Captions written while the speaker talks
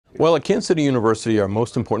Well, at Kansas City University, our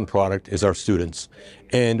most important product is our students.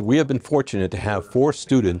 And we have been fortunate to have 4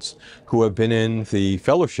 students who have been in the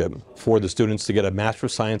fellowship for the students to get a Master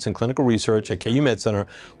of Science in Clinical Research at KU Med Center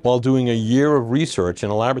while doing a year of research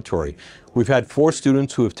in a laboratory. We've had 4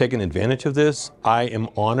 students who have taken advantage of this. I am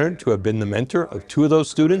honored to have been the mentor of 2 of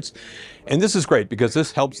those students. And this is great because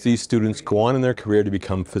this helps these students go on in their career to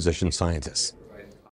become physician scientists.